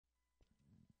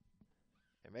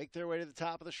and make their way to the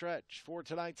top of the stretch for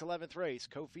tonight's 11th race,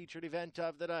 co-featured event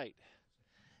of the night.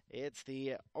 It's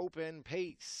the open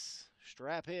pace.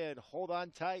 Strap in, hold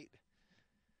on tight.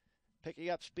 Picking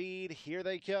up speed, here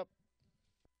they come.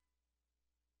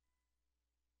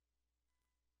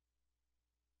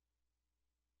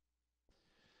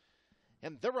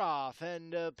 And they're off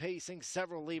and pacing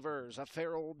several levers. A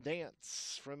feral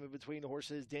dance from in between the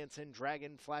horses. Dancing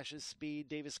Dragon flashes speed.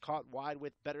 Davis caught wide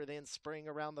with Better Than Spring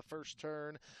around the first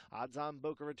turn. Odds on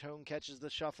Boca Raton catches the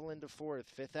shuffle into fourth.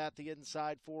 Fifth at the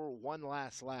inside for One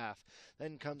Last Laugh.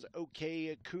 Then comes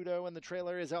OK Kudo, and the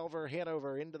trailer is Elver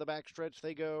Hanover. Into the backstretch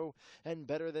they go, and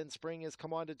Better Than Spring has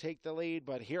come on to take the lead.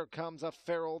 But here comes a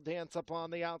feral dance up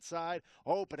on the outside.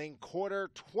 Opening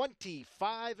quarter,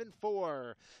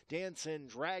 25-4. Dancing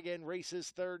Dragon races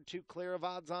third, two clear of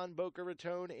odds on Boca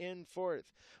Raton in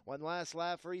fourth. One Last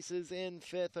Laugh races in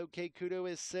fifth. OK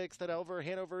Kudo is sixth, and Elver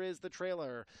Hanover is the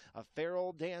trailer. A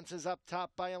feral dance is up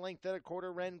top by a length and a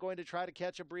quarter. Wren going to try to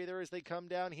catch a breather as they come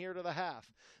down here to the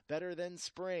half. Better Than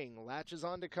Spring latches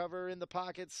on to cover in the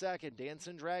pocket second.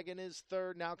 Dancing Dragon is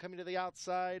third. Now coming to the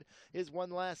outside is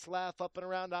One Last Laugh, up and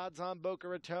around odds on Boca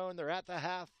Raton. They're at the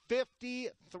half,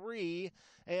 53-4,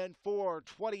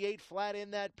 28 flat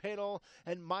in that panel,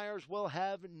 and Myers will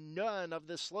have none of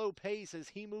the slow pace as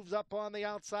he moves up on the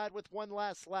outside with One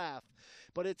Last Laugh.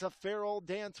 But it's a feral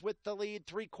dance with the lead,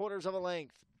 3/4 of a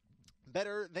length.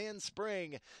 Better Than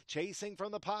Spring chasing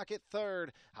from the pocket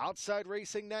third. Outside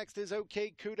racing next is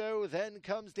OK Kudo. Then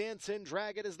comes Dancing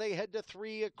Dragon as they head to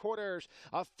 3/4.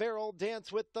 A feral dance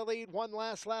with the lead. One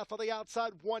Last Laugh on the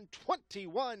outside.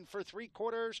 121 for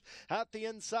 3/4. At the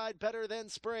inside, Better Than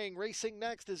Spring. Racing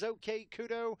next is OK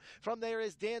Kudo. From there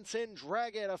is Dancing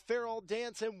Dragon. A feral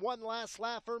dance and One Last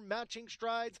Laugh are matching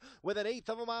strides with an eighth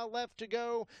of a mile left to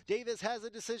go. Davis has a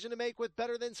decision to make with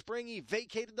Better Than Spring. He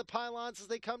vacated the pylons as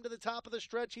they come to the top of the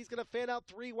stretch. He's going to fan out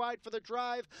three wide for the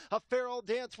drive. A feral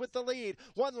dance with the lead.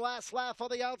 One Last Laugh on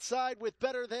the outside with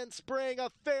Better Than Spring. A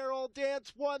feral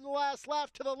dance, One Last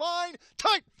Laugh to the line.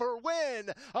 Tight for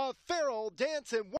win. A feral dance and